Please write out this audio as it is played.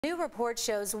New report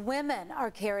shows women are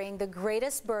carrying the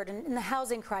greatest burden in the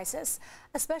housing crisis,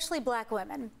 especially black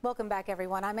women. Welcome back,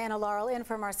 everyone. I'm Anna Laurel in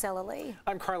for Marcella Lee.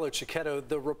 I'm Carlo Cicchetto.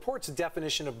 The report's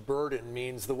definition of burden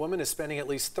means the woman is spending at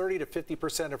least 30 to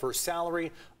 50% of her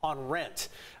salary on rent.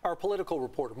 Our political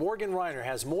reporter Morgan Reiner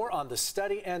has more on the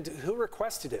study and who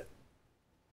requested it.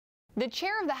 The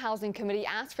chair of the Housing Committee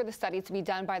asked for the study to be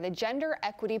done by the Gender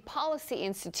Equity Policy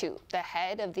Institute. The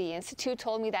head of the institute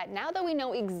told me that now that we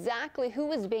know exactly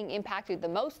who is being impacted the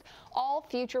most, all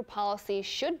future policies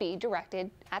should be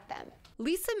directed at them.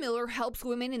 Lisa Miller helps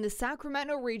women in the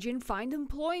Sacramento region find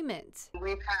employment.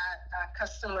 We've had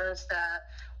customers that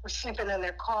were sleeping in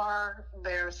their car.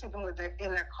 They're sleeping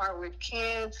in their car with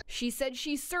kids. She said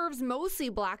she serves mostly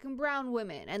black and brown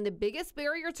women, and the biggest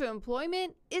barrier to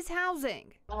employment is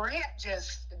housing. Rent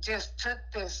just took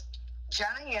this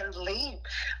giant leap.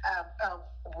 A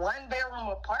one-bedroom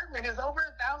apartment is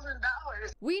over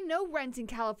 $1,000. We know rent in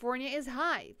California is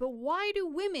high, but why do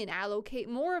women allocate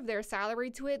more of their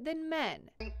salary to it than men?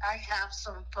 I have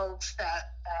some folks that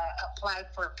applied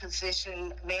for a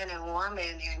position, man and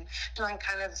woman, and doing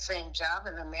kind of the same job,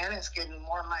 and the man is getting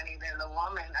more money than the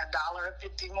woman,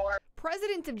 $1.50 more.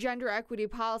 President of Gender Equity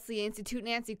Policy Institute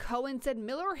Nancy Cohen said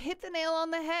Miller hit the nail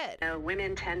on the head.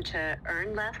 Women tend to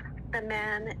earn less than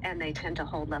men, and they tend to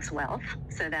hold less wealth,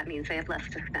 so that means they have less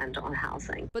to spend on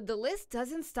housing. But the list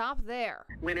doesn't stop there.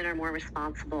 Women are more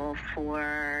responsible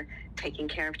for taking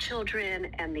care of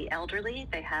children and the elderly.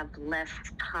 They have less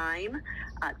time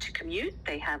to commute.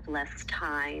 They have less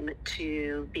time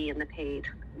to be in the paid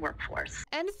workforce.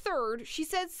 And third, she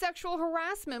said sexual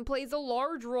harassment plays a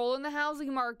large role in the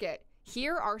housing market.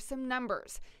 Here are some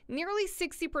numbers. Nearly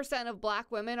 60% of black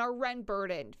women are rent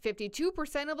burdened,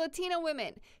 52% of Latina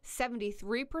women,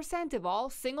 73% of all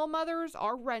single mothers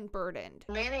are rent burdened.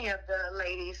 Many of the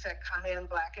ladies that come in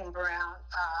black and brown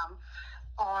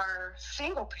are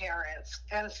single parents,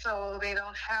 and so they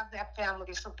don't have that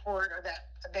family support or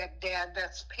that dad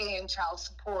that's paying child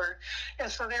support, and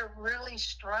so they're really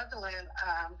struggling.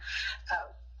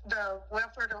 The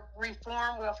welfare to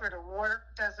reform, welfare to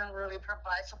work doesn't really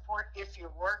provide support if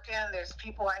you're working. There's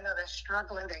people I know that's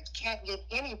struggling. They can't get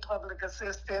any public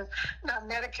assistance, not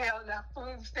Medicaid, not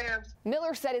food stamps.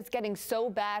 Miller said it's getting so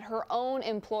bad her own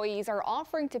employees are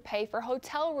offering to pay for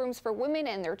hotel rooms for women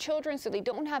and their children so they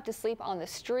don't have to sleep on the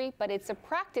street. But it's a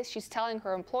practice she's telling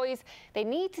her employees they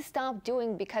need to stop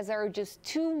doing because there are just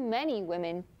too many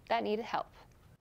women that need help.